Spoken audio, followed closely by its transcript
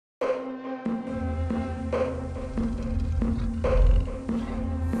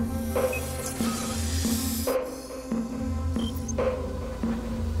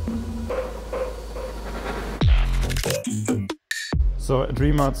So at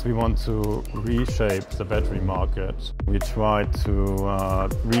Rimac we want to reshape the battery market. We try to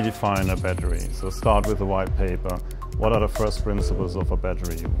redefine a battery. So start with a white paper. What are the first principles of a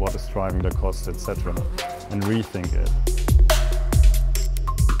battery? What is driving the cost, etc. And rethink it.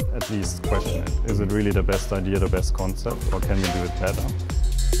 At least question it. Is it really the best idea, the best concept, or can we do it better?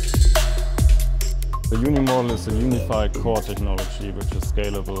 The Unimodel is a unified core technology which is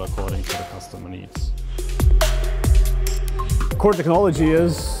scalable according to the customer needs. Core technology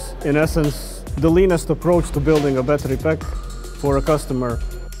is, in essence, the leanest approach to building a battery pack for a customer.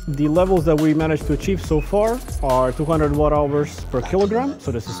 The levels that we managed to achieve so far are 200 watt-hours per kilogram,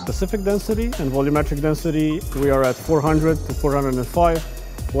 so this is specific density, and volumetric density we are at 400 to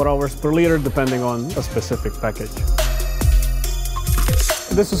 405 watt-hours per liter depending on a specific package.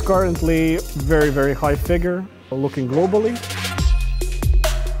 This is currently a very high figure looking globally.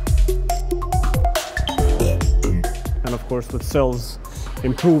 And of course, with cells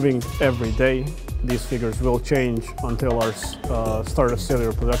improving every day, these figures will change until our start of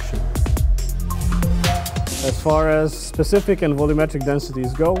serial production. As far as specific and volumetric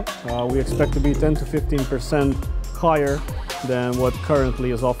densities go, we expect to be 10 to 15% higher than what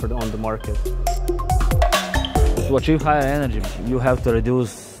currently is offered on the market. To achieve higher energy, you have to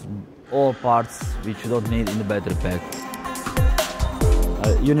reduce all parts which you don't need in the battery pack.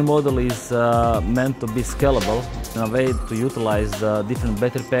 Unimodel is meant to be scalable in a way to utilize the different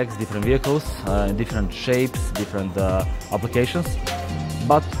battery packs, different vehicles, different shapes, different applications.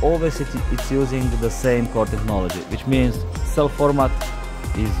 But always it's using the same core technology, which means cell format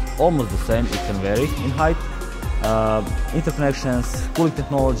is almost the same, it can vary in height. Interconnections, cooling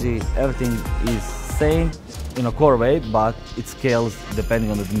technology, everything is same in a core way, but it scales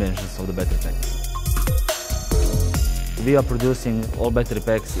depending on the dimensions of the battery pack. We are producing all battery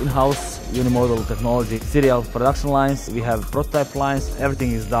packs in-house, Unimodel technology, serial production lines, we have prototype lines,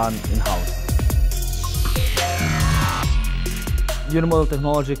 everything is done in-house. Unimodel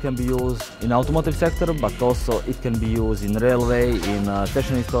technology can be used in automotive sector, but also it can be used in railway, in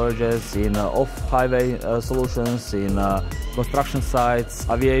stationary storages, in off-highway solutions, in construction sites,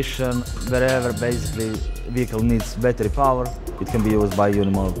 aviation, wherever basically vehicle needs battery power, it can be used by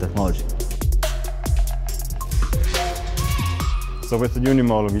Unimodel technology. So with the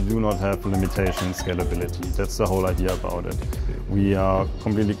Unimodel we do not have limitation in scalability. That's the whole idea about it. We are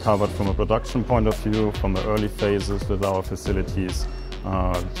completely covered from a production point of view, from the early phases with our facilities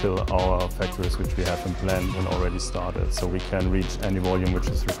till our factories which we have in plan and already started. So we can reach any volume which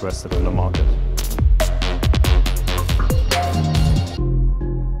is requested in the market.